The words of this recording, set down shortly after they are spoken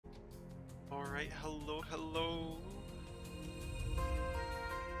Alright, hello.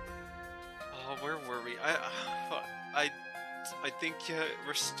 Where were we? I think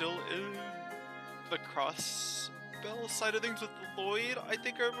we're still in the crossbell side of things with Lloyd. I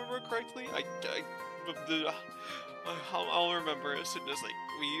think I remember correctly. I'll remember as soon as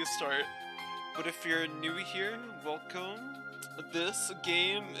we start. But if you're new here, welcome. This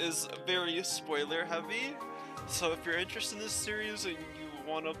game is very spoiler heavy, so if you're interested in this series and you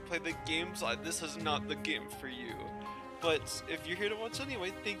want to play the games, this is not the game for you. But if you're here to watch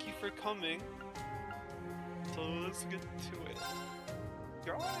anyway, thank you for coming. So let's get to it.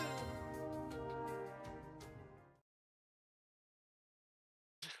 You're on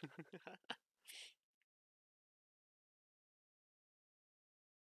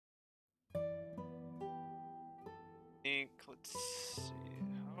let's see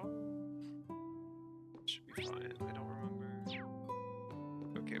how. Should be fine. I don't remember.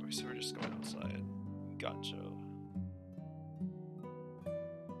 Okay, so we're just going outside. Gotcha.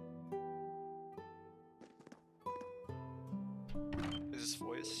 Is this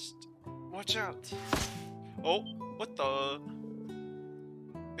voiced? Watch out! Oh, what the?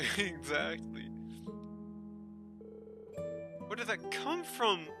 Exactly. Where did that come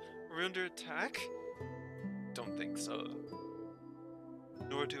from? Are we under attack? Don't think so.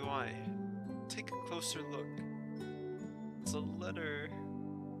 Nor do I. Take a closer look. It's a letter.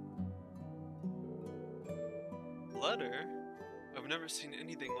 Letter? I've never seen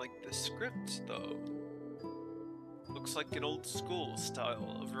anything like this script, though. Looks like an old school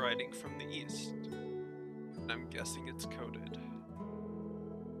style of writing from the East. And I'm guessing it's coded.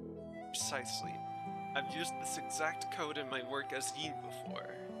 Precisely. I've used this exact code in my work as Yin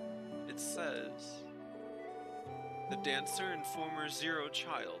before. It says, the dancer and former Zero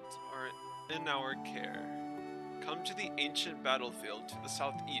Child are in our care. Come to the ancient battlefield to the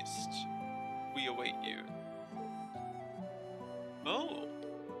southeast. We await you. Oh!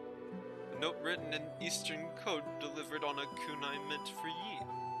 A note written in Eastern code delivered on a kunai meant for Yi.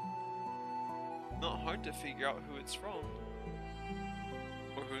 Not hard to figure out who it's from.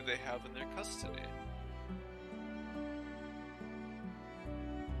 Or who they have in their custody.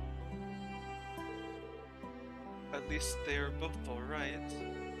 At least they are both alright.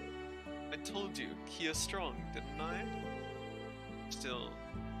 I told you, Kia's strong, didn't I? Still,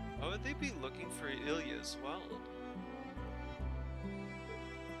 why would they be looking for Ilya as well?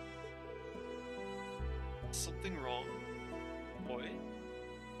 Something wrong? Boy?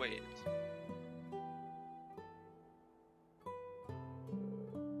 Wait.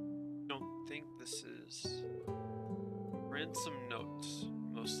 Don't think this is... Ransom notes,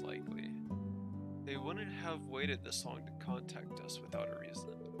 most likely. They wouldn't have waited this long to contact us without a reason.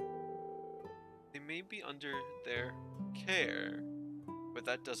 They may be under their care, but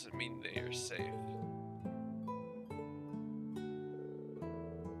that doesn't mean they are safe.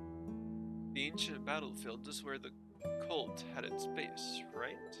 The ancient battlefield is where the cult had its base,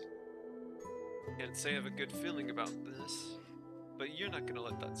 right? Can't say I have a good feeling about this, but you're not gonna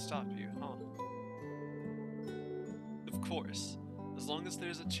let that stop you, huh? Of course, as long as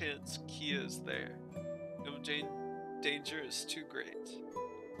there's a chance Kia is there. No danger is too great.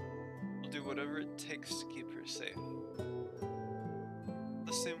 I'll do whatever it takes to keep her safe.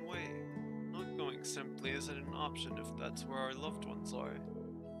 The same way, not going simply isn't an option if that's where our loved ones are.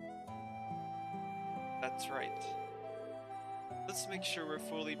 That's right. Let's make sure we're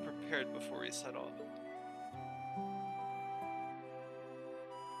fully prepared before we set off.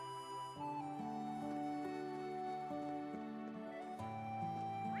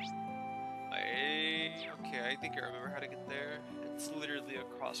 Okay, I think I remember how to get there. It's literally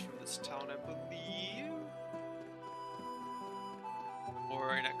across from this town, I believe. Or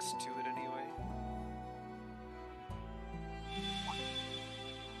right next to it, anyway.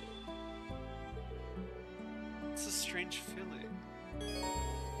 It's a strange feeling.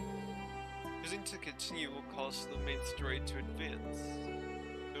 Choosing to continue will cause the main story to advance.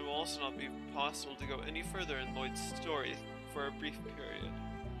 It will also not be possible to go any further in Lloyd's story for a brief period.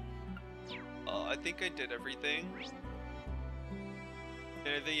 I think I did everything.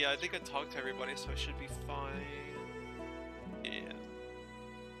 And I think I talked to everybody, so I should be fine. Yeah.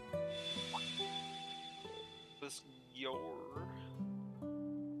 This your.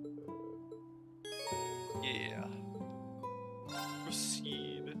 Yeah.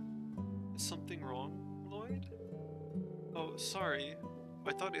 Proceed. Is something wrong, Lloyd? Oh, sorry.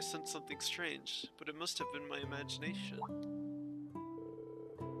 I thought I sensed something strange, but it must have been my imagination.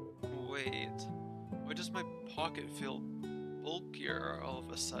 Wait, why does my pocket feel bulkier all of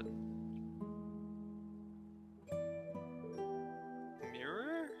a sudden?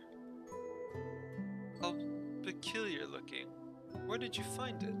 Mirror? peculiar looking. Where did you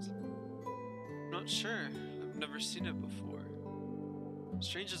find it? I'm not sure. I've never seen it before.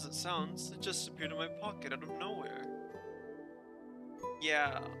 Strange as it sounds, it just appeared in my pocket out of nowhere.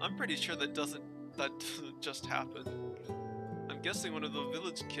 Yeah, I'm pretty sure that doesn't just happen. I'm guessing one of the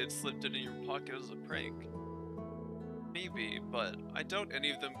village kids slipped it in your pocket as a prank. Maybe, but I doubt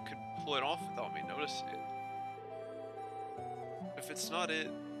any of them could pull it off without me noticing. If that's not it,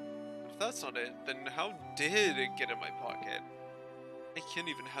 then how did it get in my pocket? I can't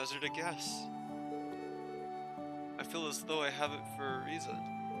even hazard a guess. I feel as though I have it for a reason.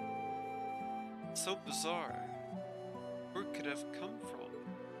 It's so bizarre. Where could it have come from?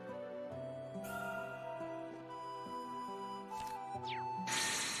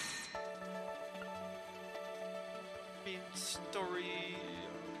 Main story.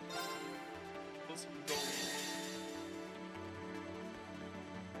 Let's go.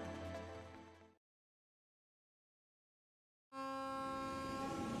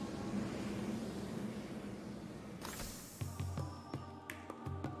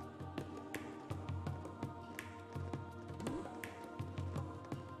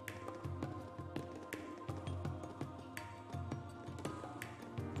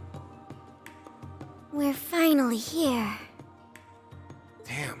 We're finally here.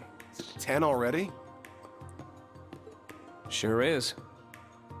 Damn, is it 10 already? Sure is.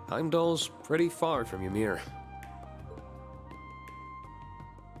 Heimdall's pretty far from Ymir.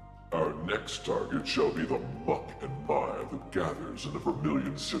 Our next target shall be the muck and mire that gathers in the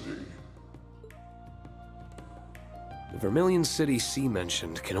Vermilion City. The Vermilion City C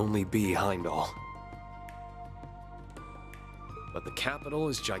mentioned can only be Heimdall. But the capital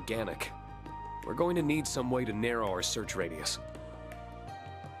is gigantic. We're going to need some way to narrow our search radius.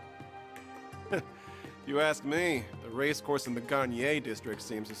 You ask me, the racecourse in the Garnier district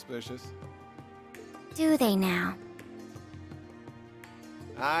seems suspicious. Do they now?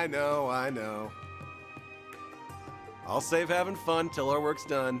 I know. I'll save having fun till our work's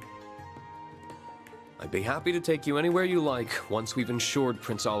done. I'd be happy to take you anywhere you like once we've ensured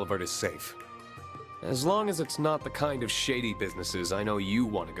Prince Olivert is safe. As long as it's not the kind of shady businesses I know you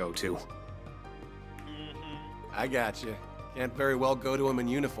want to go to. I got you. Can't very well go to him in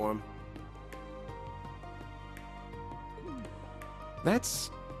uniform.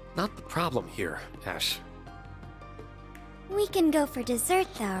 That's not the problem here, Ash. We can go for dessert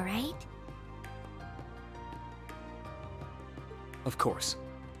though, right? Of course.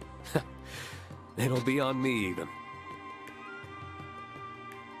 It'll be on me, even.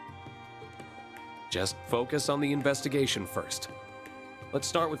 Just focus on the investigation first. Let's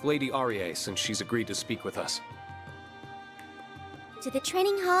start with Lady Arie, since she's agreed to speak with us. To the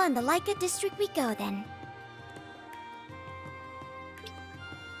training hall in the Laika district we go then.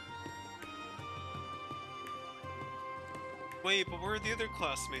 Wait, but where are the other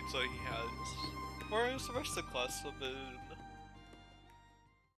classmates that he has? Where is the rest of the class of it?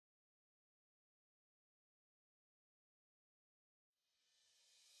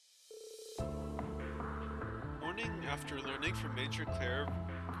 Morning after learning from Major Claire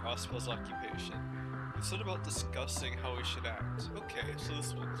Crossbell's occupation, we set about discussing how we should act. Okay, so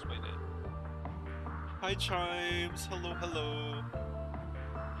this will explain it. Hi Chimes, hello.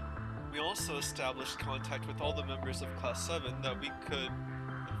 We also established contact with all the members of Class 7 that we could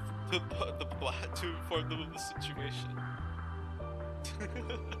to inform them of the situation.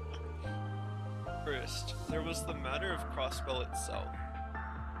 First, there was the matter of Crossbell itself.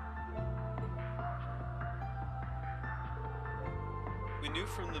 We knew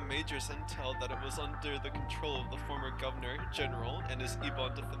from the Major's intel that it was under the control of the former Governor General and his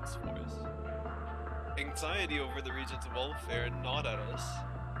Ebon Defense Force. Anxiety over the region's welfare gnawed at us,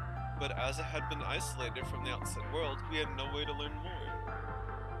 but as it had been isolated from the outside world, we had no way to learn more.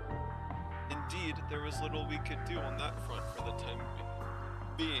 Indeed, there was little we could do on that front for the time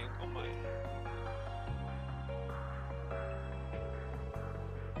being. Oh my.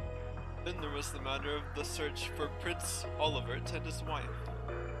 Then there was the matter of the search for Prince Olivert and his wife.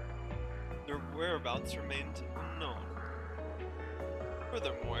 Their whereabouts remained unknown.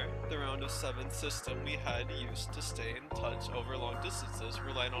 Furthermore, the Round of Seven system we had used to stay in touch over long distances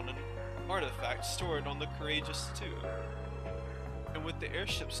relied on an artifact stored on the Courageous 2. And with the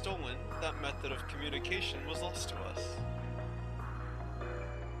airship stolen, that method of communication was lost to us.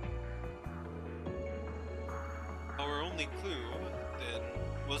 Our only clue, then,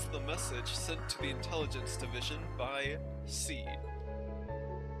 was the message sent to the Intelligence Division by C.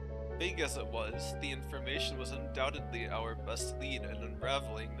 Vague as it was, the information was undoubtedly our best lead in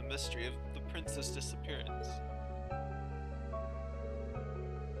unraveling the mystery of the prince's disappearance.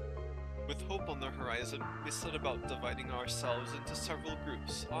 With hope on the horizon, we set about dividing ourselves into several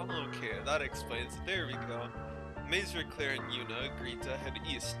groups. Oh, okay, that explains it. There we go. Mazer, Claire, and Yuna agreed to head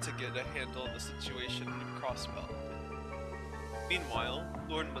east to get a handle on the situation in Crossbelt. Meanwhile,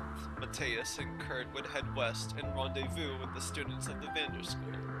 Lord Mateus and Kurt would head west and rendezvous with the students of the Vander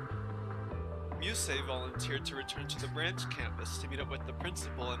School. Muse volunteered to return to the branch campus to meet up with the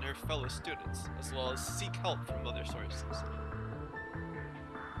principal and her fellow students, as well as seek help from other sources.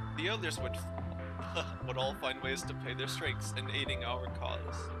 The others would all find ways to pay their strengths in aiding our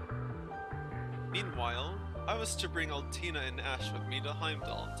cause. Meanwhile, I was to bring Altina and Ash with me to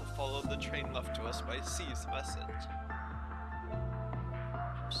Heimdall to follow the train left to us by C's message.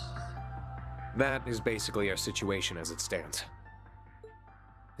 That is basically our situation as it stands.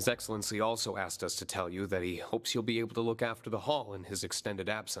 His Excellency also asked us to tell you that he hopes you'll be able to look after the hall in his extended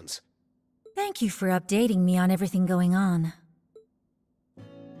absence. Thank you for updating me on everything going on.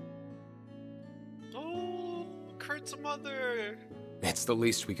 Oh, Kurt's mother! It's the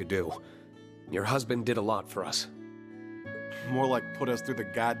least we could do. Your husband did a lot for us. More like put us through the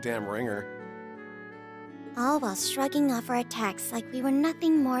goddamn ringer. All while shrugging off our attacks like we were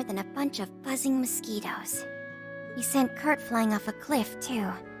nothing more than a bunch of buzzing mosquitoes. He sent Kurt flying off a cliff,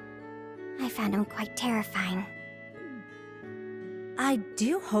 too. I found him quite terrifying. I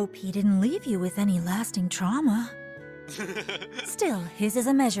do hope he didn't leave you with any lasting trauma. Still, his is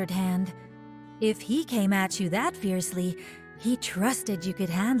a measured hand. If he came at you that fiercely, he trusted you could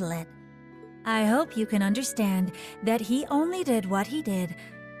handle it. I hope you can understand that he only did what he did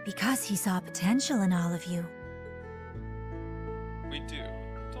because he saw potential in all of you. We do.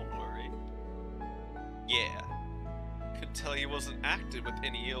 Don't worry. Yeah. Could tell he wasn't acted with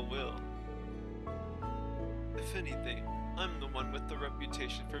any ill will. If anything, I'm the one with the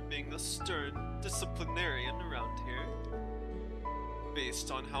reputation for being the stern disciplinarian around here. Based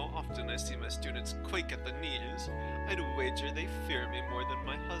on how often I see my students quake at the knees, I'd wager they fear me more than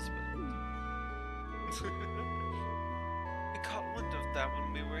my husband. We caught wind of that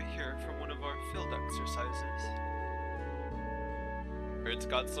when we were here for one of our field exercises. Kurt's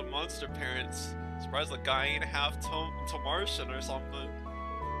got some monster parents. Surprised the guy ain't half to Martian or something.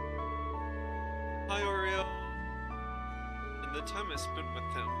 Hi, Oreo. In the time I spent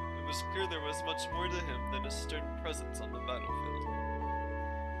with him, it was clear there was much more to him than a stern presence on the battlefield.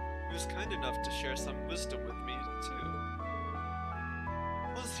 He was kind enough to share some wisdom with me, too.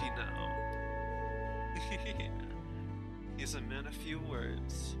 Was he now? He's a man of few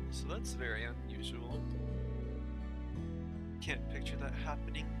words, so that's very unusual. Can't picture that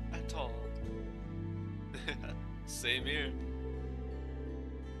happening at all. Same here.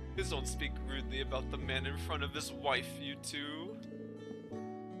 Please don't speak rudely about the man in front of his wife, you two.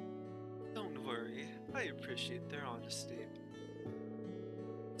 Don't worry, I appreciate their honesty.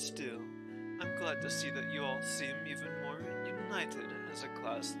 Still, I'm glad to see that you all seem even more united as a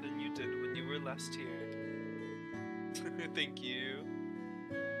class than you did when you were last here. Thank you.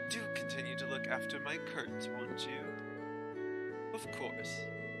 Do continue to look after my Kurt, won't you? Of course.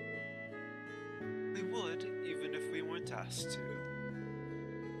 We would, even if we weren't asked to.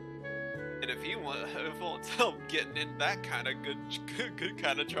 And if he wants help getting in that kind of good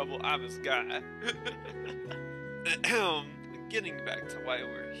kind of trouble, I'm his guy. Getting back to why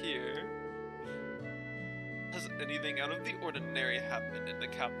we're here. Has anything out of the ordinary happened in the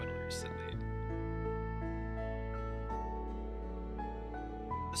capital recently?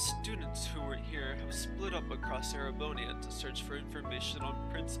 The students who were here have split up across Erebonia to search for information on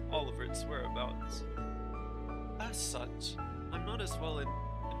Prince Olivert's whereabouts. As such, I'm not as well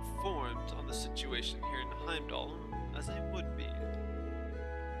informed on the situation here in Heimdall as I would be.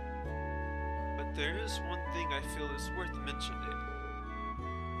 But there is one thing I feel is worth mentioning.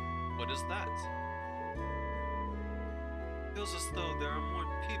 What is that? Feels as though there are more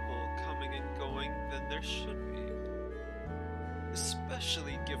people coming and going than there should be.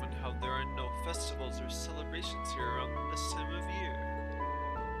 Especially given how there are no festivals or celebrations here around this time of year.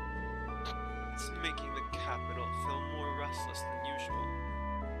 It's making the capital feel more restless than usual,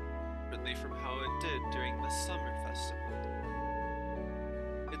 differently from how it did during the summer festival.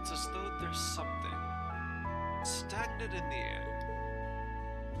 It's as though there's something stagnant in the air.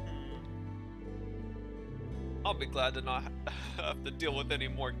 I'll be glad to not have to deal with any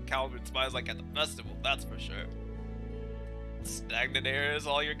more Calvin spies like at the festival, that's for sure. Stagnant air is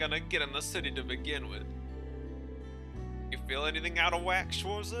all you're gonna get in the city to begin with. You feel anything out of whack,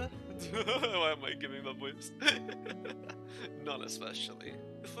 Schwarzer? Why am I giving the voice? Not especially,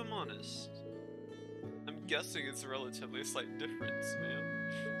 if I'm honest. I'm guessing it's a relatively slight difference, man.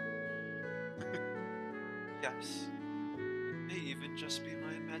 Yes. may even just be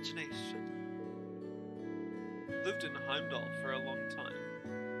my imagination. Lived in Heimdall for a long time.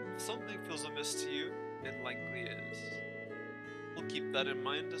 If something feels amiss to you, it likely is. We'll keep that in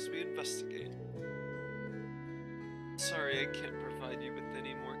mind as we investigate. Sorry I can't provide you with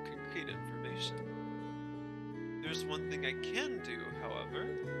any more concrete information. There's one thing I can do, however.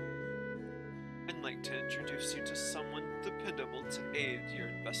 I'd like to introduce you to someone dependable to aid your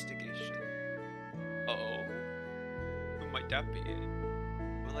investigation. Uh-oh. Who might that be?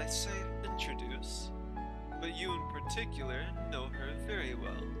 Well, I say introduce, but you in particular know her very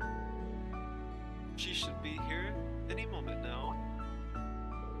well. She should be here any moment now.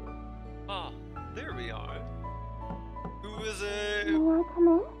 Ah, there we are. Who is it? May I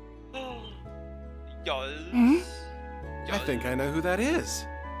come Yes. in? I think I know who that is.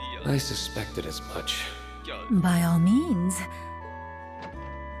 I suspected as much. By all means.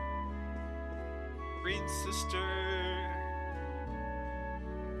 Green sister.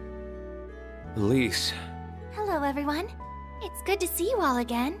 Elise, Hello, everyone. It's good to see you all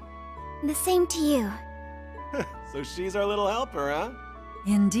again. The same to you. So she's our little helper, huh?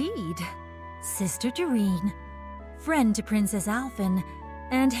 Indeed. Sister Doreen, friend to Princess Alphen,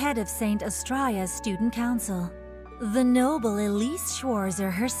 and head of St. Astraya's student council. The noble Elise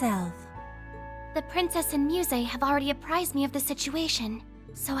Schwarzer herself. The princess and Muse have already apprised me of the situation,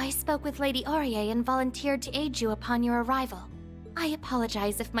 so I spoke with Lady Aurier and volunteered to aid you upon your arrival. I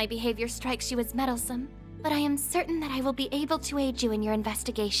apologize if my behavior strikes you as meddlesome, but I am certain that I will be able to aid you in your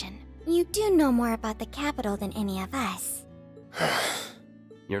investigation. You do know more about the capital than any of us.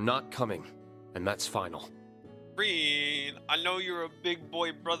 you're not coming, and that's final. Green, I know you're a big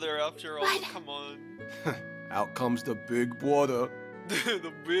boy brother after all. What? Come on. Out comes the big brother.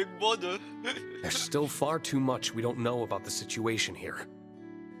 The big brother. There's still far too much we don't know about the situation here.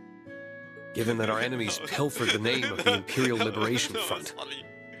 Given that our enemies pilfered the name of the Imperial Liberation That was Front, funny.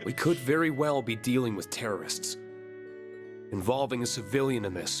 we could very well be dealing with terrorists. Involving a civilian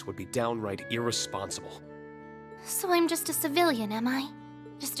in this would be downright irresponsible. So I'm just a civilian, am I?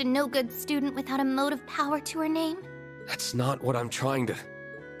 Just a no-good student without a mote of power to her name? That's not what I'm trying to...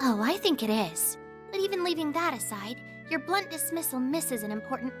 Oh, I think it is. But even leaving that aside, your blunt dismissal misses an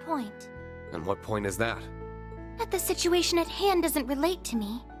important point. And what point is that? That the situation at hand doesn't relate to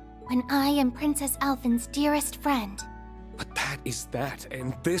me, when I am Princess Alphen's dearest friend. But that is that,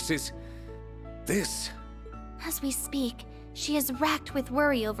 and this is... this. As we speak, she is racked with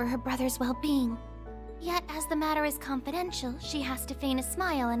worry over her brother's well-being. Yet, as the matter is confidential, she has to feign a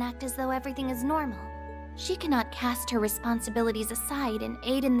smile and act as though everything is normal. She cannot cast her responsibilities aside and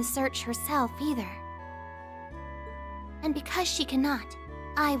aid in the search herself either. And because she cannot,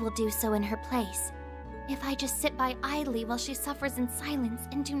 I will do so in her place. If I just sit by idly while she suffers in silence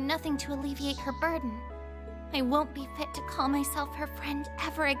and do nothing to alleviate her burden, I won't be fit to call myself her friend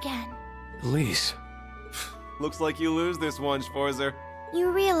ever again. Elise. Looks like you lose this one, Schwarzer.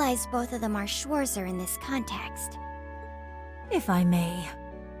 You realize both of them are Schwarzer in this context. If I may,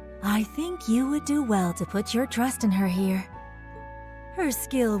 I think you would do well to put your trust in her here. Her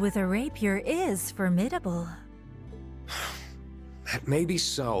skill with a rapier is formidable. That may be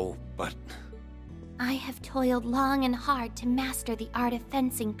so, but... I have toiled long and hard to master the art of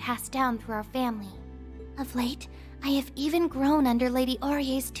fencing passed down through our family. Of late, I have even grown under Lady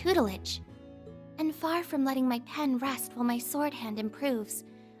Aurier's tutelage. And far from letting my pen rest while my sword hand improves,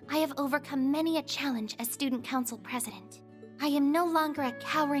 I have overcome many a challenge as student council president. I am no longer a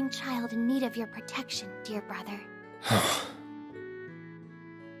cowering child in need of your protection, dear brother.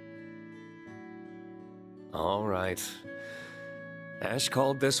 All right. Ash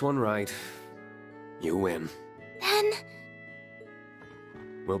called this one right. You win. Then...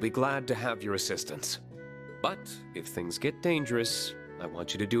 We'll be glad to have your assistance. But if things get dangerous, I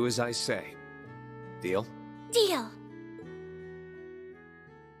want you to do as I say. Deal? deal!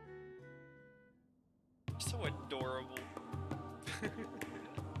 So adorable.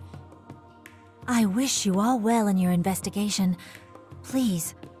 I wish you all well in your investigation.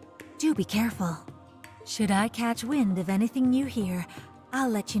 Please, do be careful. Should I catch wind of anything you hear, I'll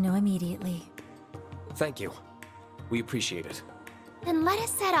let you know immediately. Thank you. We appreciate it. Then let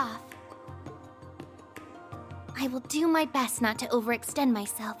us set off. I will do my best not to overextend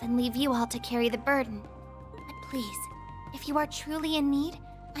myself and leave you all to carry the burden. But please, if you are truly in need,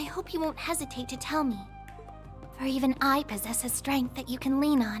 I hope you won't hesitate to tell me. For even I possess a strength that you can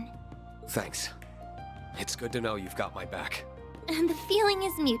lean on. Thanks. It's good to know you've got my back. And the feeling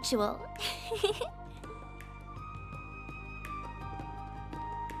is mutual.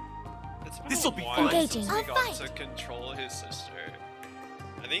 This'll be fun. Engaging. Since I'll he got fight. to control his sister.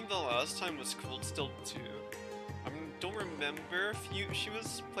 I think the last time was Cold Still 2. I'm don't remember if she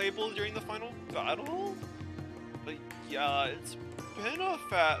was playable during the final battle, but yeah, it's been a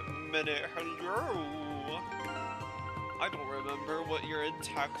fat minute. Hello. I don't remember what your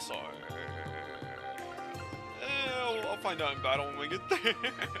attacks are. I'll find out in battle when we get there.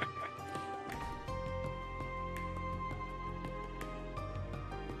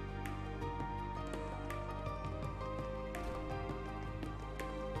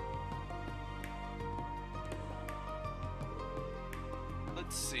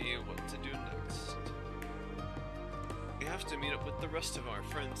 Let's see what to do next. We have to meet up with the rest of our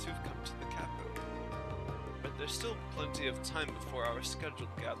friends who've come to the capital. But there's still plenty of time before our scheduled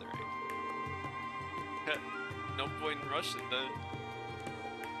gathering. No point in rushing then.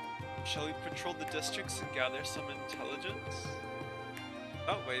 Shall we patrol the districts and gather some intelligence?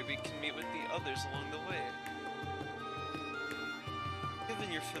 That way we can meet with the others along the way.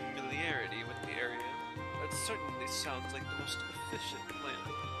 Given your familiarity with the area, that certainly sounds like the most efficient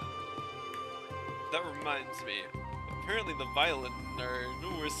plan. That reminds me, apparently the violin nerd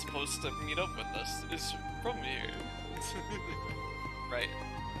who we're supposed to meet up with us is from here. Right.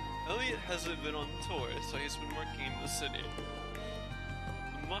 Elliot hasn't been on tour, so he's been working in the city.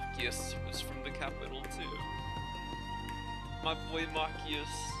 Machias was from the capital too. My boy Machias,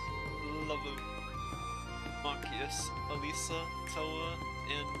 love him. Machias, Elisa, Toa,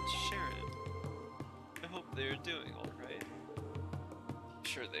 and Sharon. I hope they're doing alright.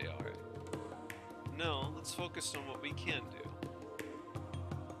 Sure they are. Now, let's focus on what we can do.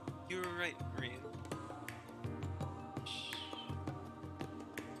 You were right, Green.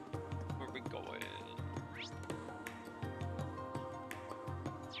 Where are we going?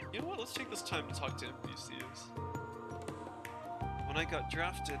 You know what, let's take this time to talk to NPCs. When I got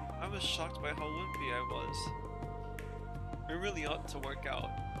drafted, I was shocked by how wimpy I was. It really ought to work out.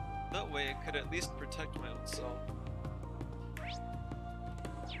 That way I could at least protect my own self.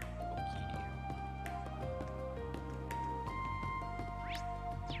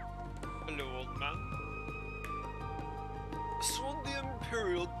 Hello, old man. So the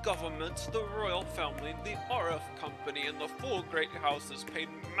Imperial government, the royal family, the RF company, and the full great houses paid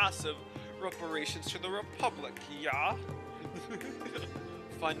massive reparations to the Republic, yeah?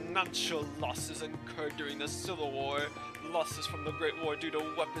 Financial losses incurred during the Civil War, losses from the Great War due to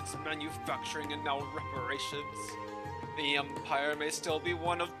weapons manufacturing, and now reparations. The Empire may still be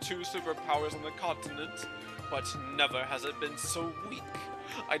one of 2 superpowers on the continent, but never has it been so weak.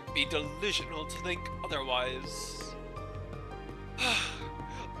 I'd be delusional to think otherwise.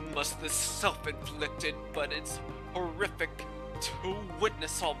 Must this self-inflicted, but it's horrific to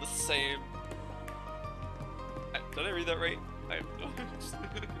witness all the same. Did I read that right? I have no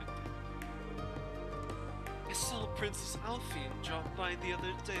I saw Princess Alphine drop by the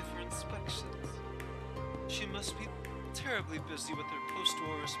other day for inspections. She must be terribly busy with her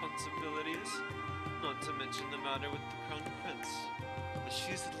post-war responsibilities, not to mention the matter with the Crown Prince. But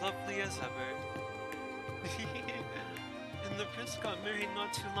she's lovely as ever. And the Prince got married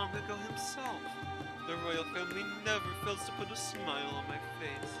not too long ago himself. The royal family never fails to put a smile on my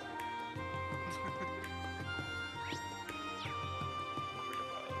face.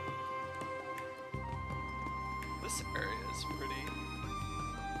 This area is pretty.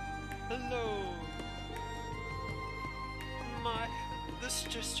 Hello. This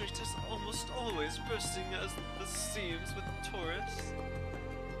district is almost always bursting at the seams with tourists.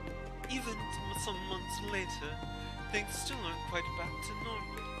 Even some months later, things still aren't quite back to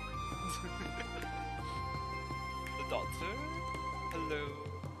normal. The doctor? Hello.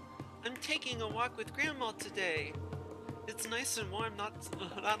 I'm taking a walk with Grandma today. It's nice and warm, not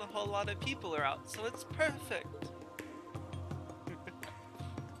a whole lot of people are out, so it's perfect.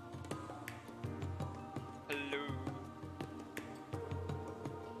 Hello.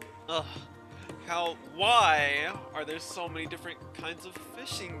 Ugh. Why are there so many different kinds of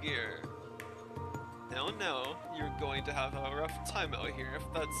fishing gear? No, you're going to have a rough time out here if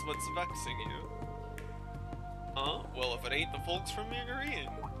that's what's vexing you. Huh? Well, if it ain't the folks from Reverie.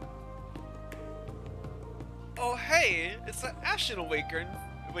 Oh hey, it's the Ashen Awakener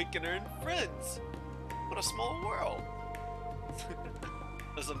and friends. What a small world.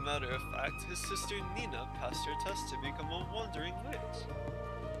 As a matter of fact, his sister Nina passed her test to become a wandering witch.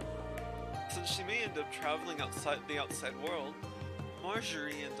 Since she may end up traveling outside the outside world,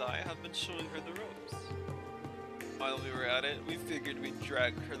 Marjorie and I have been showing her the ropes. While we were at it, we figured we'd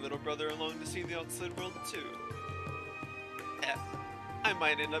drag her little brother along to see the outside world too. I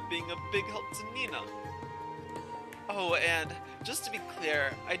might end up being a big help to Nina. Oh, and just to be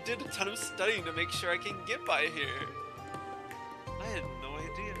clear, I did a ton of studying to make sure I can get by here. I had no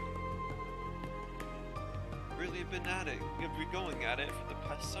idea. Really been going at it for the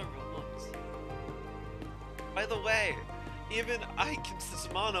past several months. By the way, even I can sense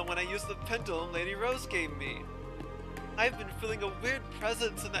mana when I use the pendulum Lady Rose gave me. I've been feeling a weird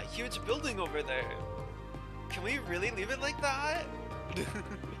presence in that huge building over there. Can we really leave it like that?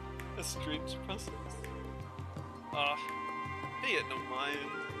 A strange presence. Pay it no mind.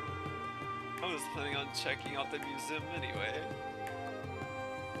 I was planning on checking out the museum anyway.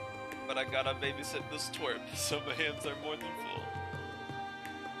 But I gotta babysit this twerp, so my hands are more than full.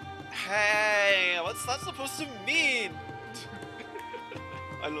 Hey, what's that supposed to mean?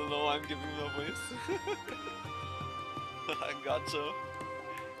 I don't know, I'm giving him a voice. I gotcha.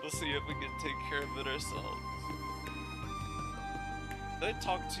 We'll see if we can take care of it ourselves. Did I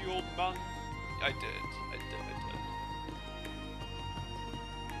talk to you, old man? I did.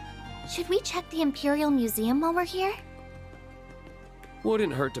 Should we check the Imperial Museum while we're here?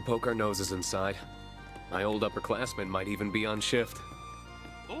 Wouldn't hurt to poke our noses inside. My old upperclassman might even be on shift.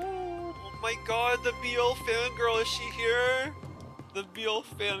 Oh my god, the BL fangirl, is she here? The BL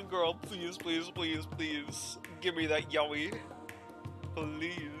fangirl, please, please, please, please. Give me that yaoi.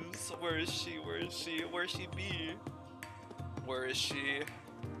 Please. Where is she? Where is she? Where she be? Where is she?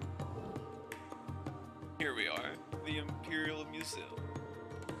 Here we are. The Imperial Museum.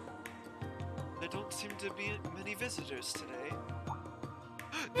 There don't seem to be many visitors today.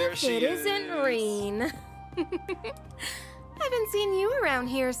 There she is. It isn't Reen. Haven't seen you around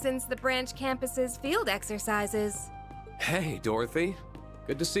here since the branch campus's field exercises. Hey, Dorothy.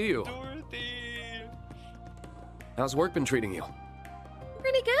 Good to see you. Dorothy! How's work been treating you?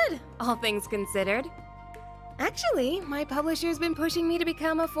 Pretty good, all things considered. Actually, my publisher's been pushing me to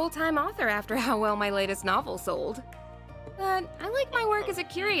become a full-time author after how well my latest novel sold. But I like my work as a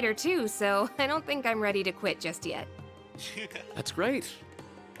curator too, so I don't think I'm ready to quit just yet. That's great.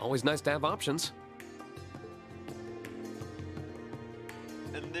 Always nice to have options.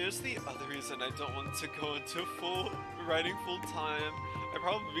 And there's the other reason I don't want to go into writing full time. I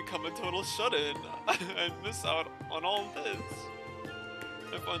probably become a total shut-in and miss out on all this.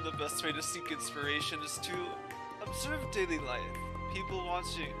 I find the best way to seek inspiration is to observe daily life, people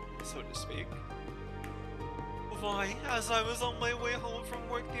watching, so to speak. Why, as I was on my way home from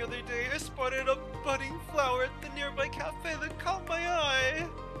work the other day, I spotted a budding flower at the nearby cafe that caught my eye.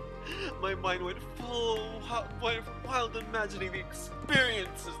 My mind went wild imagining the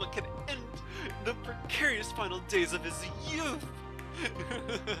experiences that could end the precarious final days of his youth.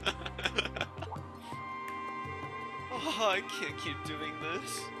 Oh, I can't keep doing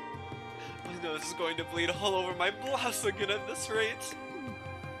this. My nose is going to bleed all over my blouse again at this rate.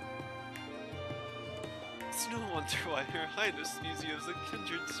 It's no wonder why Her Highness views you as a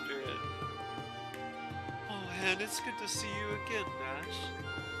kindred spirit. Oh, and it's good to see you again, Nash.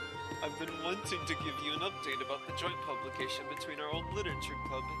 I've been wanting to give you an update about the joint publication between our old literature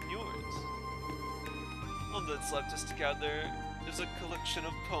club and yours. All that's left us together is a collection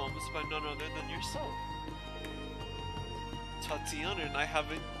of poems by none other than yourself. Tatiana and I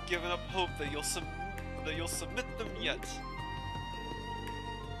haven't given up hope that you'll submit them yet.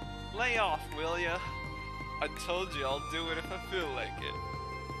 Lay off, will ya? I told you I'll do it if I feel like it.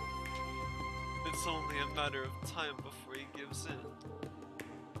 It's only a matter of time before he gives in.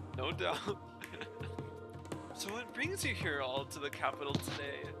 No doubt. So what brings you here all to the capital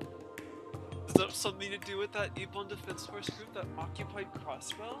today? Does that have something to do with that Ebon Defense Force group that occupied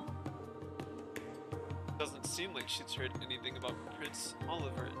Crosswell? Doesn't seem like she's heard anything about Prince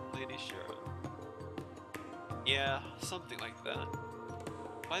Oliver and Lady Shira. Yeah, something like that.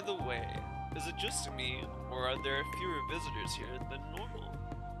 By the way, is it just me, or are there fewer visitors here than normal?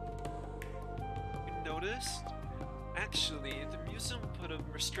 You noticed? Actually, the museum put a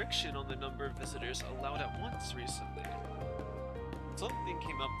restriction on the number of visitors allowed at once recently. Something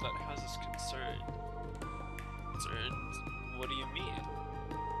came up that has us concerned. Concerned? What do you mean?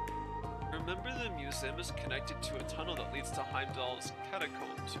 Remember, the museum is connected to a tunnel that leads to Heimdall's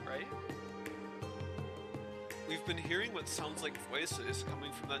catacombs, right? We've been hearing what sounds like voices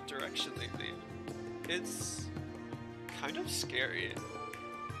coming from that direction lately. It's kind of scary.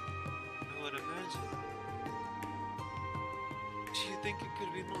 I would imagine. Do you think it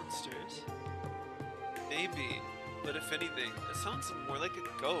could be monsters? Maybe, but if anything, it sounds more like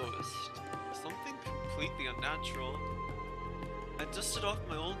a ghost. Something completely unnatural. I dusted off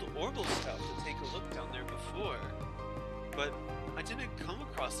my old Orbital stuff to take a look down there before, but I didn't come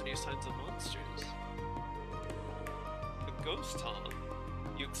across any signs of monsters. A ghost, huh?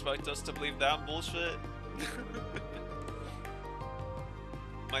 You expect us to believe that bullshit?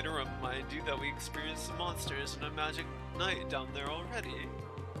 Might remind you that we experienced some monsters in a magic night down there already.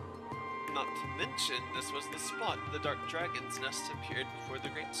 Not to mention, this was the spot the Dark Dragon's nest appeared before the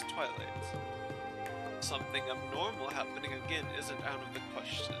Great Twilight. Something abnormal happening again isn't out of the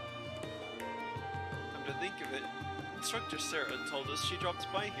question. Come to think of it, Instructor Sarah told us she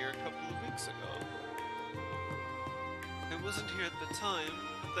dropped by here a couple of weeks ago. I wasn't here at the time,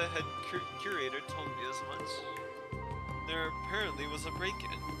 but the head curator told me as much. There apparently was a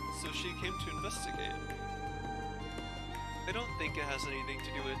break-in, so she came to investigate. I don't think it has anything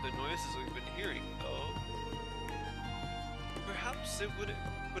to do with the noises we've been hearing, though. Perhaps it wouldn't,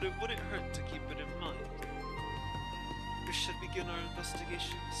 but it wouldn't hurt to keep it in mind. We should begin our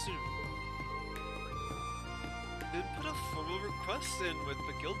investigation soon. Did put a formal request in with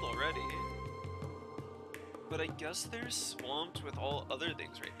the guild already, but I guess they're swamped with all other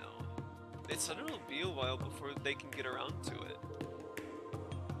things right now. They said it'll be a while before they can get around to it.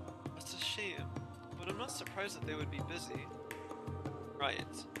 That's a shame, but I'm not surprised that they would be busy.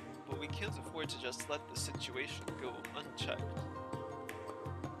 Right, but we can't afford to just let the situation go unchecked.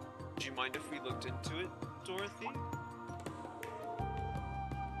 Would you mind if we looked into it, Dorothy?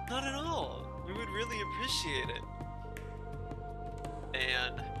 Not at all. We would really appreciate it.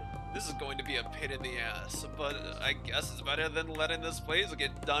 And this is going to be a pain in the ass, but I guess it's better than letting this place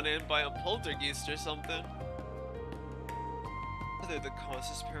get done in by a poltergeist or something. Whether the cause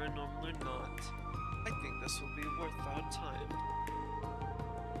is paranormal or not, I think this will be worth our time.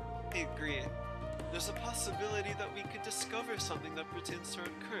 I agree. There's a possibility that we could discover something that pertains to our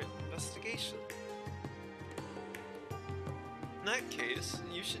current investigation. In that case,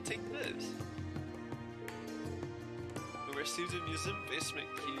 you should take this. We received a museum basement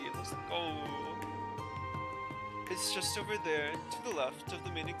key. Let's go. It's just over there, to the left of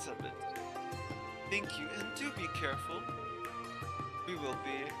the main exhibit. Thank you, and do be careful. We will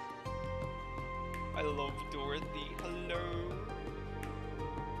be. I love Dorothy. Hello.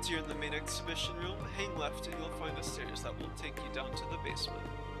 Once you're in the main exhibition room, hang left and you'll find the stairs that will take you down to the basement.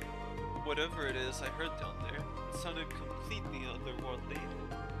 Whatever it is I heard down there, it sounded completely otherworldly.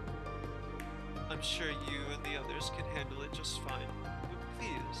 I'm sure you and the others can handle it just fine, but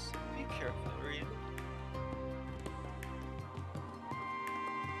please, be careful, Reed.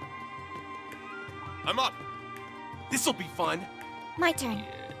 I'm up! This'll be fun! My turn. Yeah.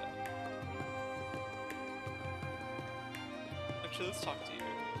 Actually, let's talk to you.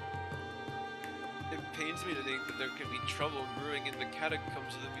 It pains me to think that there could be trouble brewing in the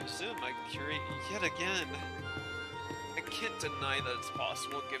catacombs of the museum I curate yet again. I can't deny that it's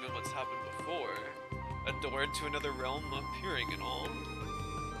possible given what's happened before. A door to another realm appearing and all.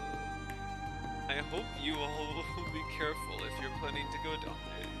 I hope you all will be careful if you're planning to go down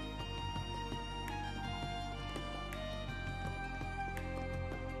there.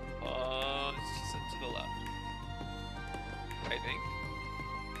 She said to the left. I think.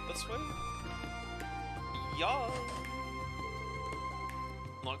 This way? Yeah.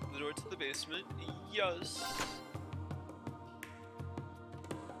 Lock the door to the basement. Yes.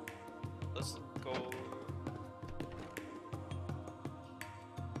 Let's go.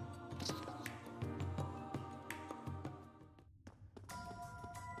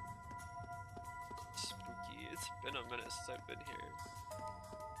 Spooky. It's been a minute since I've been here.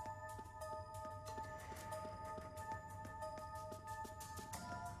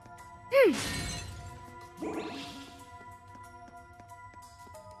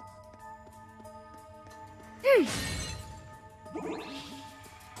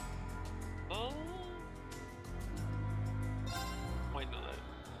 Oh, why not?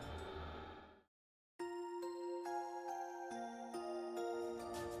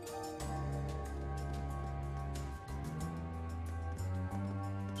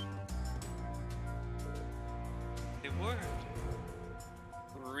 It worked.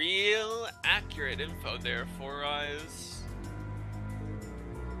 Real accurate info there, Four Eyes.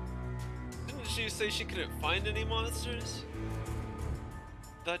 Didn't she say she couldn't find any monsters?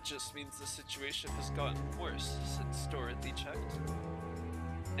 That just means the situation has gotten worse since Dorothy checked.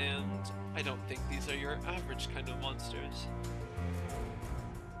 And I don't think these are your average kind of monsters.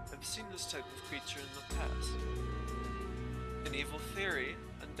 I've seen this type of creature in the past. An evil fairy,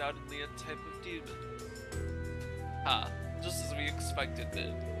 undoubtedly a type of demon. Ah, just as we expected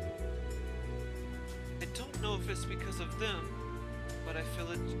then. I don't know if it's because of them, but I feel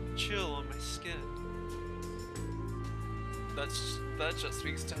a chill on my skin. That just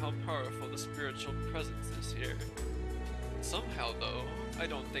speaks to how powerful the spiritual presence is here. Somehow, though, I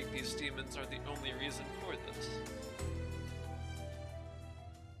don't think these demons are the only reason for this.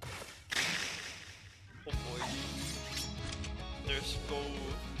 Oh boy. Let's go.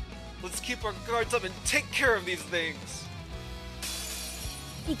 Let's keep our guards up and take care of these things!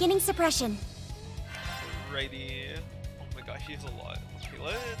 Beginning suppression. Righty. Oh my god, he's a lot. Okay,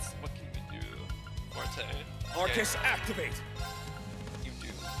 what can we do? Parte. Arcus, activate! You do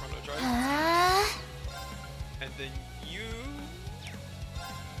Chrono Drive. And then you...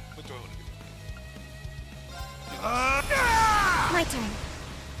 What do I want to do? My turn.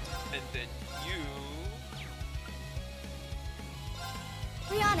 And then you...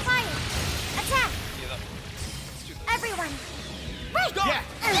 Rihanna, fire! Attack! Yeah, that works. Let's do this. Everyone! Right! Yeah.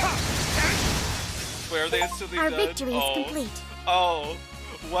 Wait, are they instantly Our dead? victory is complete. Oh,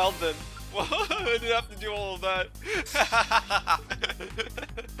 well then. Well, I didn't have to do all of that.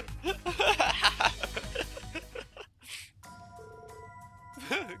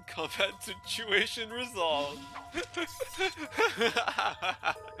 Combat situation resolved.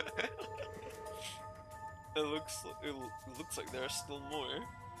 It looks like there are still more.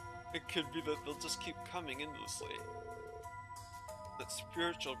 It could be that they'll just keep coming endlessly. That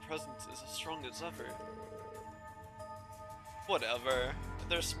spiritual presence is as strong as ever. Whatever.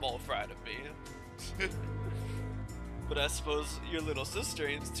 They're small fry to me. But I suppose your little sister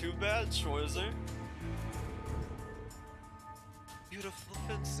ain't too bad, Schwarzer. Beautiful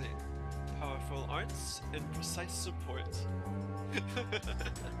fencing, powerful arts, and precise support.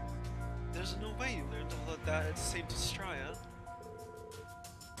 There's no way you learned all of that at St. Estrella.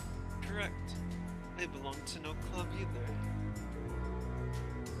 Correct. I belong to no club either.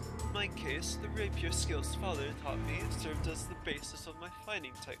 In my case, the rapier skills father taught me served as the basis of my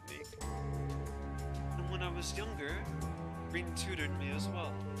fighting technique. And when I was younger, Rin tutored me as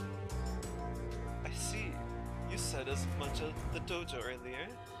well. I see. You said as much at the dojo earlier,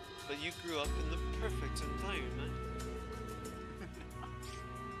 but you grew up in the perfect environment.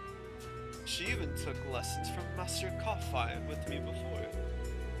 She even took lessons from Master Koffai with me before.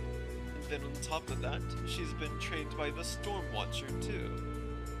 And then on top of that, she's been trained by the Storm Watcher too.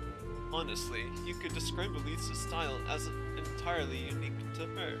 Honestly, you could describe Elisa's style as entirely unique to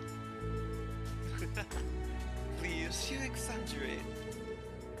her. Please, you exaggerate.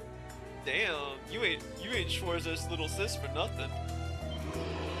 Damn, you ain't Schwarzer's little sis for nothing.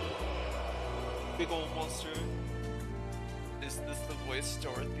 Big ol' monster. Is this the voice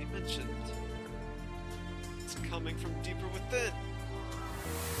Dorothy mentioned? It's coming from deeper within.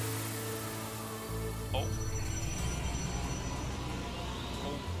 Oh.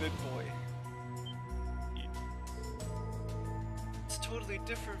 Oh, big boy. It's totally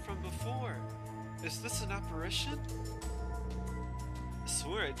different from before. Is this an apparition? I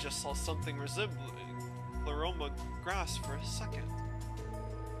swear I just saw something resembling Pleroma grass for a second.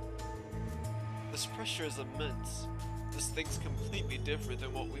 This pressure is immense. This thing's completely different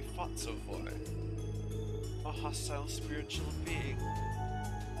than what we've fought so far. A hostile spiritual being.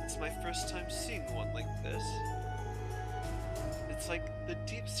 It's my first time seeing one like this. It's like the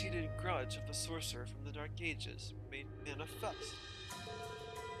deep-seated grudge of the sorcerer from the Dark Ages made manifest.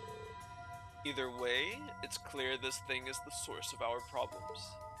 Either way, it's clear this thing is the source of our problems.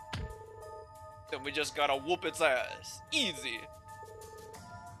 Then we just gotta whoop its ass. Easy!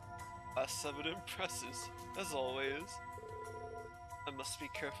 S7 impresses, as always. I must be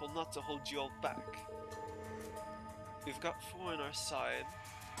careful not to hold you all back. We've got 4 on our side,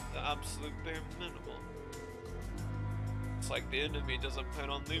 the absolute bare minimum. It's like the enemy doesn't plan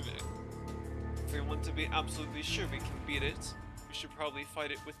on leaving. If we want to be absolutely sure we can beat it, we should probably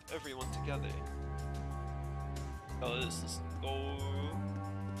fight it with everyone together. Let's go.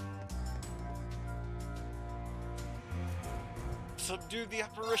 Subdue the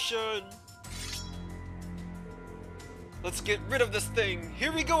apparition! Let's get rid of this thing!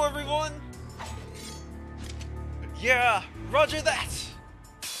 Here we go, everyone! Yeah! Roger that!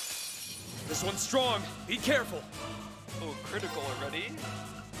 This one's strong. Be careful. Oh, critical already?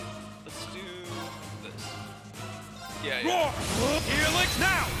 Let's do this. Yeah. Roar! Helix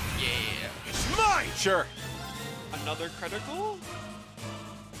now! Yeah! It's mine! Sure. Another critical?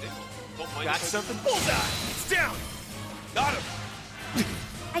 Damn, don't mind Got if I something? Bullseye! It's down! Got him!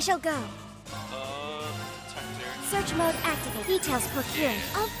 I shall go. detector. Search mode activate. Details procured.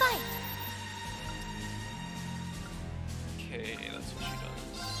 I'll fight. Okay, that's what she does.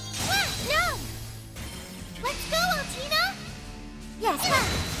 No! Let's go, Altina! Yes,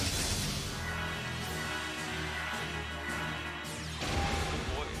 Good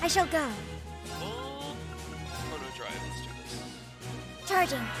boy. I shall go. Chrono Drive, let's do this.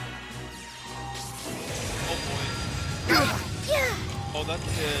 Charging. Oh boy. Yeah! Oh, that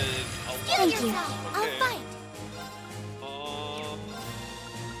did a lot. Thank you. Okay. I'll fight.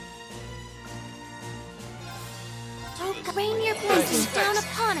 Don't rain your blessings down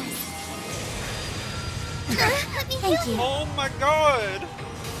upon us. Let me Thank you. Oh my god!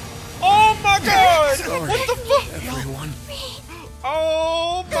 my god! Sorry, What the fuck? everyone.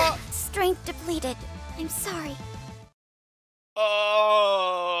 Oh my... Strength depleted. I'm sorry.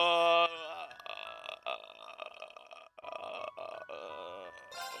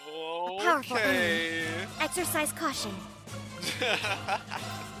 Powerful Okay. enemy. Exercise caution.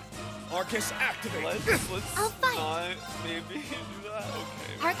 Arcus, activate. Let's I'll fight. not maybe do that.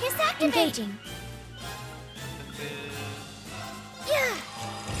 Okay. Arcus activate. Engaging. And then... Yeah.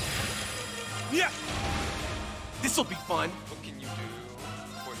 Yeah. This'll be fun. What can you do?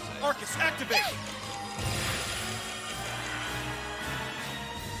 Forte. Arcus, activate.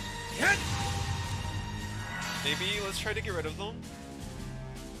 Hit. Maybe let's try to get rid of them.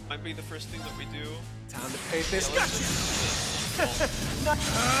 Might be the first thing that we do. Time to pay this. Yeah, let's Gotcha. just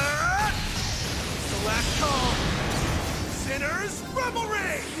The last call. Sinners,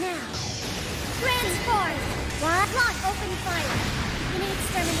 Reverie. Now. Transform. Lock open fire. Beginning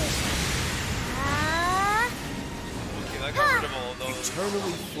extermination. Okay, that got rid of all of those.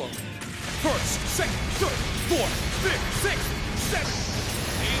 Eternally float. First, second, third, fourth, fifth, sixth, seventh,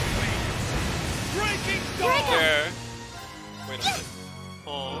 eighth. Breaking dawn. There. Wait a minute.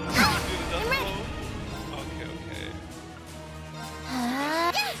 Oh, can you do the death blow? Okay, okay.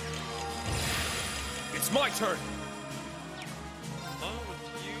 It's my turn. Oh,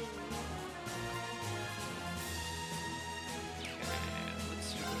 with you. Okay,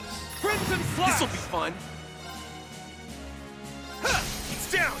 let's do this. Crimson Flash. This'll be fun. Ha!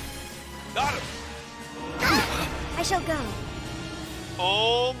 It's down. Got him. I shall go.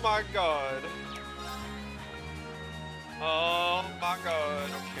 Oh my god. Oh my god.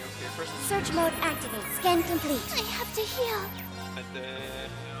 Okay, okay. First, Search mode activate. Scan complete. I have to heal. and then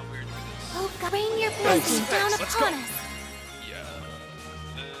we're doing this. Oh God, rain your blessing down Let's upon go. us. Yeah.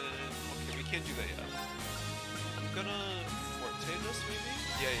 Okay, we can't do that yet. I'm gonna forte this maybe?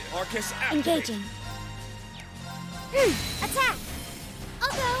 Yeah, yeah. Arcus, activate. Engaging. Attack.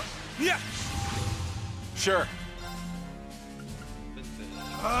 I'll go. Yeah. Sure.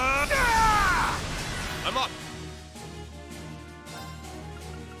 And then, I'm up.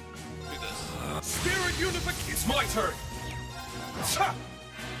 do this. Spirit unification. It's my turn. Ha!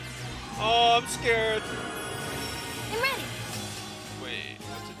 Oh, I'm scared. I'm ready. Wait,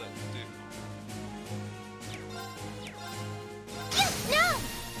 what did that do? No.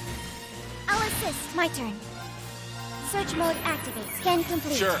 I'll assist. My turn. Search mode activate. Scan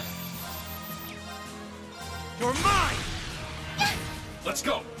complete. Sure. You're mine. Let's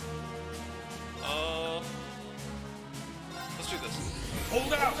go. Let's do this.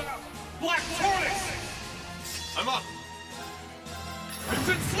 Hold out. Black Tortoise. I'm up.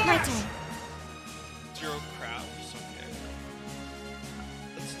 Crimson My Flash. turn. 0 crafts, okay.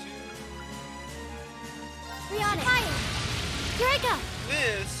 Let's do Rihanna. Fire. Here I go.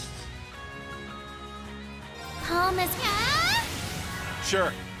 this. Calm as.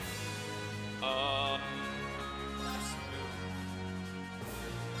 Sure. Let's move.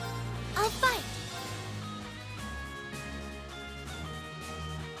 I'll fight.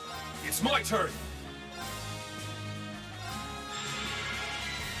 It's my turn.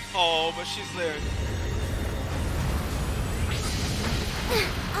 Oh, but she's there.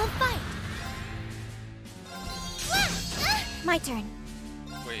 I'll fight. My turn.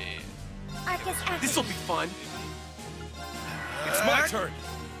 Wait. Arcus activate. This'll be fun. It's my turn.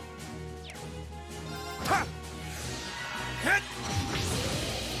 Ha! Hit!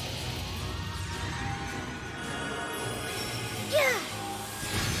 Yeah.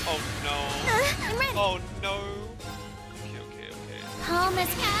 Oh no. I'm ready. Oh no. Okay, okay, okay. Calm as.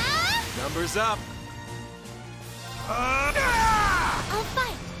 Numbers up. I'll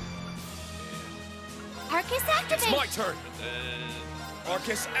fight. Arcus activate. It's my turn. And then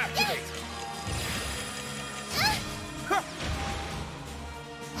Arcus, activate.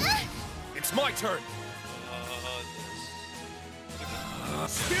 It's my turn.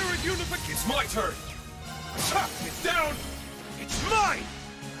 this. Spirit unification. It's my turn. Ha! It's down. It's mine.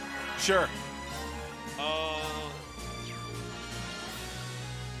 Sure.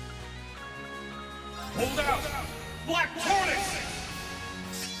 Hold out. Black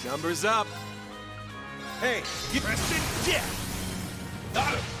Tortoise. Numbers up. Hey, you rest in death.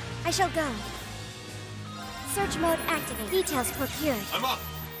 Got him. I shall go. Search mode activate. Details procured. I'm up.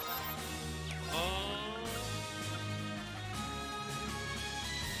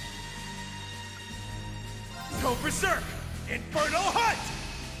 Go berserk! Infernal Hunt!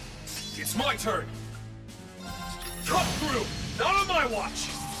 It's my turn! Cut through! Not on my watch!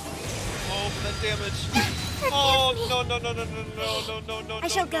 Oh, but that damage. Forgive Oh me. no no no no no no no no no. I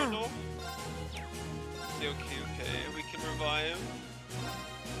shall no, go. No. Okay, okay, okay. We can revive.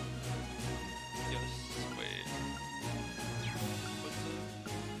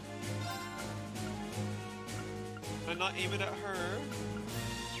 Can I not aim it at her?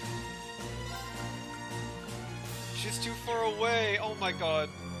 She's too far away. Oh my god.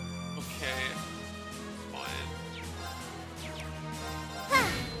 Okay. Fine.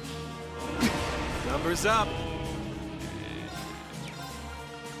 Numbers up.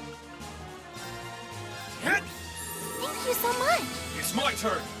 Thank you so much. It's my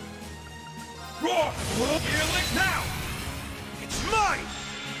turn. Roar! Here, lick now. It's mine.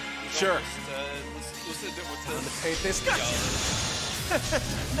 Sure. Let's end it with this. Paint this guy. It's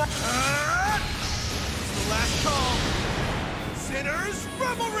the last call. Sinners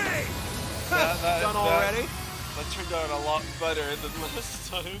Revelry. Done already? That turned out a lot better than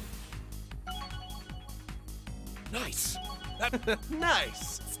last time. Nice.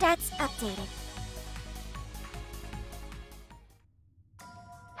 Nice. Stats updated.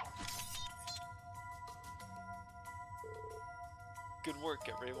 Good work,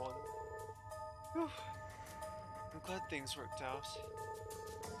 everyone. Whew. I'm glad things worked out.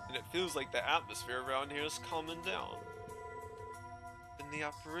 And it feels like the atmosphere around here is calming down. And the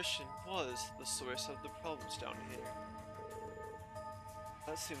apparition was the source of the problems down here.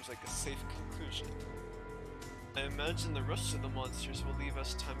 That seems like a safe conclusion. I imagine the rest of the monsters will leave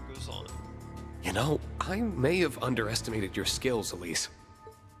as time goes on. You know, I may have underestimated your skills, Elise.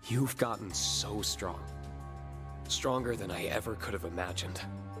 You've gotten so strong. Stronger than I ever could have imagined.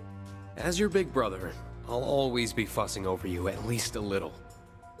 As your big brother, I'll always be fussing over you at least a little.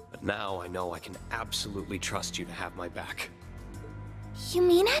 But now I know I can absolutely trust you to have my back. You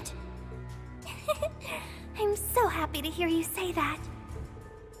mean it? I'm so happy to hear you say that.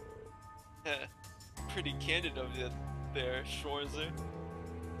 Pretty candid of you there, Schwarzer.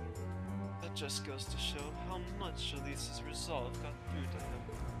 That just goes to show how much Elise's resolve got through to him.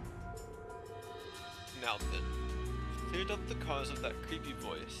 Now then, we've cleared up the cause of that creepy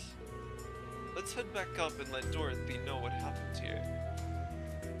voice. Let's head back up and let Dorothy know what happened here.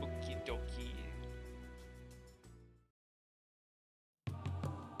 Okie dokie.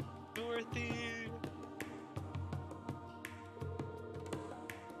 Dorothy!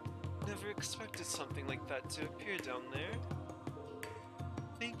 Never expected something like that to appear down there.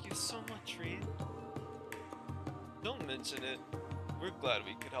 Thank you so much, Reed. Don't mention it. We're glad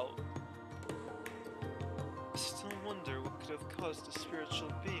we could help. I still wonder what could have caused a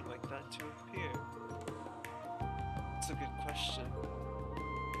spiritual being like that to appear. It's a good question.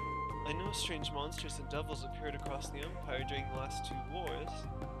 I know strange monsters and devils appeared across the Empire during the last 2 wars,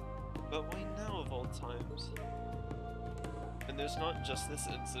 but why now of all times? And there's not just this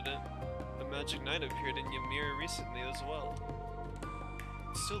incident. A magic knight appeared in Ymir recently as well.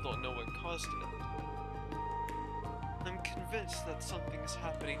 Still don't know what caused it. I'm convinced that something is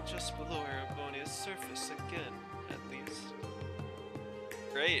happening just below Erebonia's surface again, at least.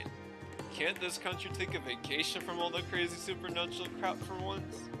 Great! Can't this country take a vacation from all the crazy supernatural crap for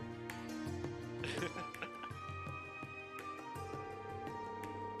once? It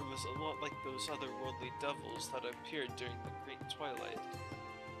was a lot like those otherworldly devils that appeared during the Great Twilight.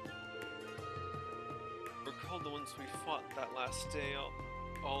 Recall the ones we fought that last day,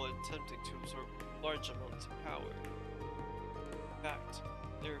 all attempting to absorb large amounts of power. In fact,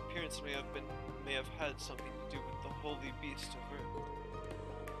 their appearance may have had something to do with the holy beast of Earth.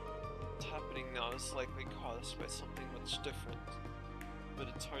 What's happening now is likely caused by something much different, but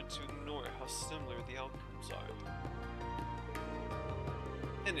it's hard to ignore how similar the outcomes are.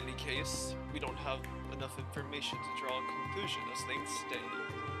 In any case, we don't have enough information to draw a conclusion as things stand.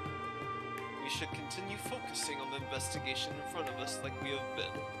 We should continue focusing on the investigation in front of us like we have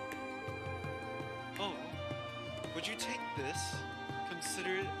been. Oh, would you take this?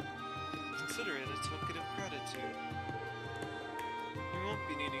 Consider it a token of gratitude. You won't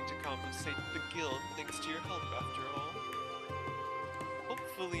be needing to compensate the guild thanks to your help after all.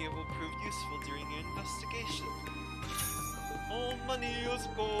 Hopefully it will prove useful during your investigation. Oh, money, let's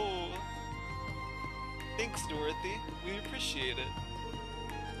go! Thanks, Dorothy. We appreciate it.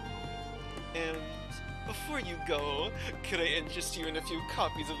 And before you go, could I interest you in a few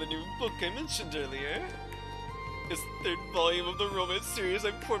copies of the new book I mentioned earlier? It's the 3rd volume of the romance series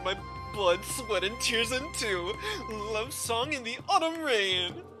I poured my blood, sweat, and tears into. Love Song in the Autumn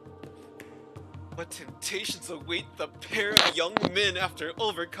Rain. What temptations await the pair of young men after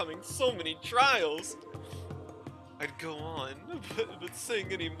overcoming so many trials? I'd go on, but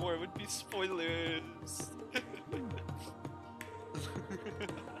saying any more would be spoilers.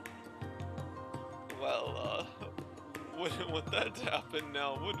 Well, wouldn't want that to happen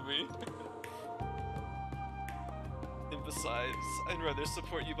now, would we? And besides, I'd rather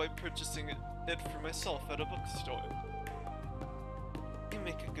support you by purchasing it for myself at a bookstore. You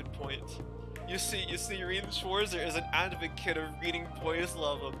make a good point. You see, Reed Schwarzer is an advocate of reading boys'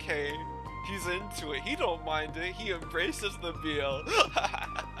 love, okay? He's into it. He don't mind it. He embraces the BL.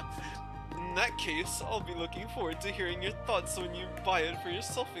 In that case, I'll be looking forward to hearing your thoughts when you buy it for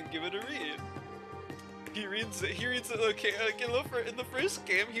yourself and give it a read. He reads it. Okay, like in the first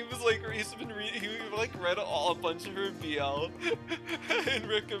game, he read a bunch of her BL and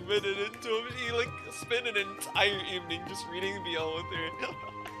recommended it to him. He like spent an entire evening just reading BL with her.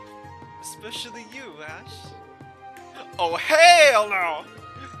 Especially you, Ash. Oh hell no!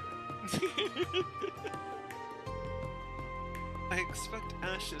 I expect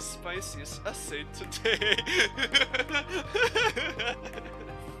Ash's spiciest essay today.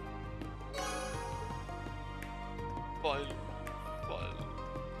 Fun.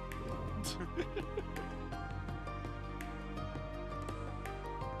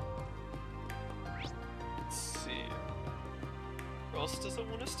 Let's see. Where else does it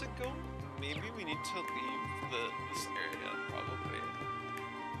want us to go? Maybe we need to leave this area, probably.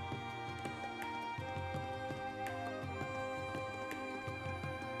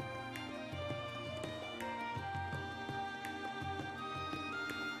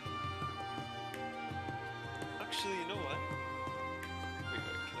 Actually, you know what?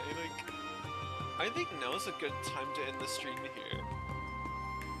 Wait, can I think now's a good time to end the stream here.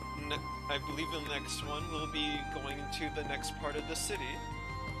 I believe in the next one we'll be going into the next part of the city.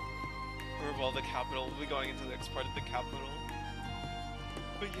 Or, well, the capital. We'll be going into the next part of the capital.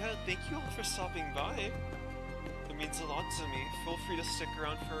 But yeah, thank you all for stopping by. It means a lot to me. Feel free to stick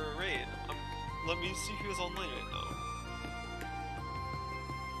around for a raid. Let me see who's online right now.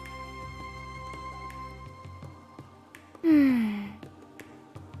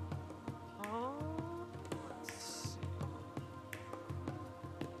 Let's see.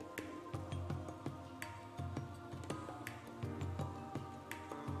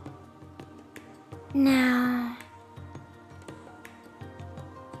 Now...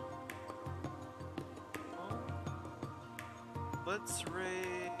 Let's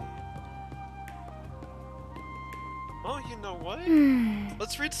raid... Oh, you know what?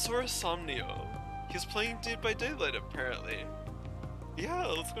 Let's raid Sora Somnio. He's playing Dead by Daylight, apparently. Yeah,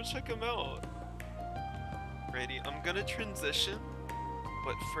 let's go check him out. Ready, I'm gonna transition,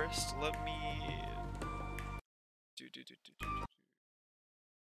 but first let me...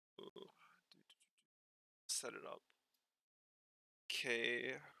 Set it up.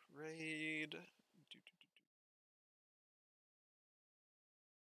 Okay, raid...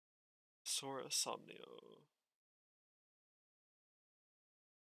 Sora Somnio.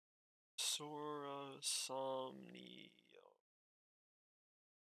 Sora Somnio.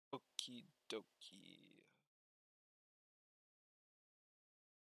 Okie dokie.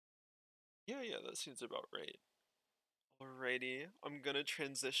 Yeah, that seems about right. Alrighty, I'm gonna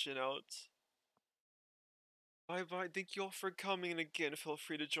transition out. Bye bye, thank you all for coming, and again, feel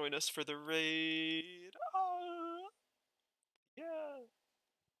free to join us for the raid.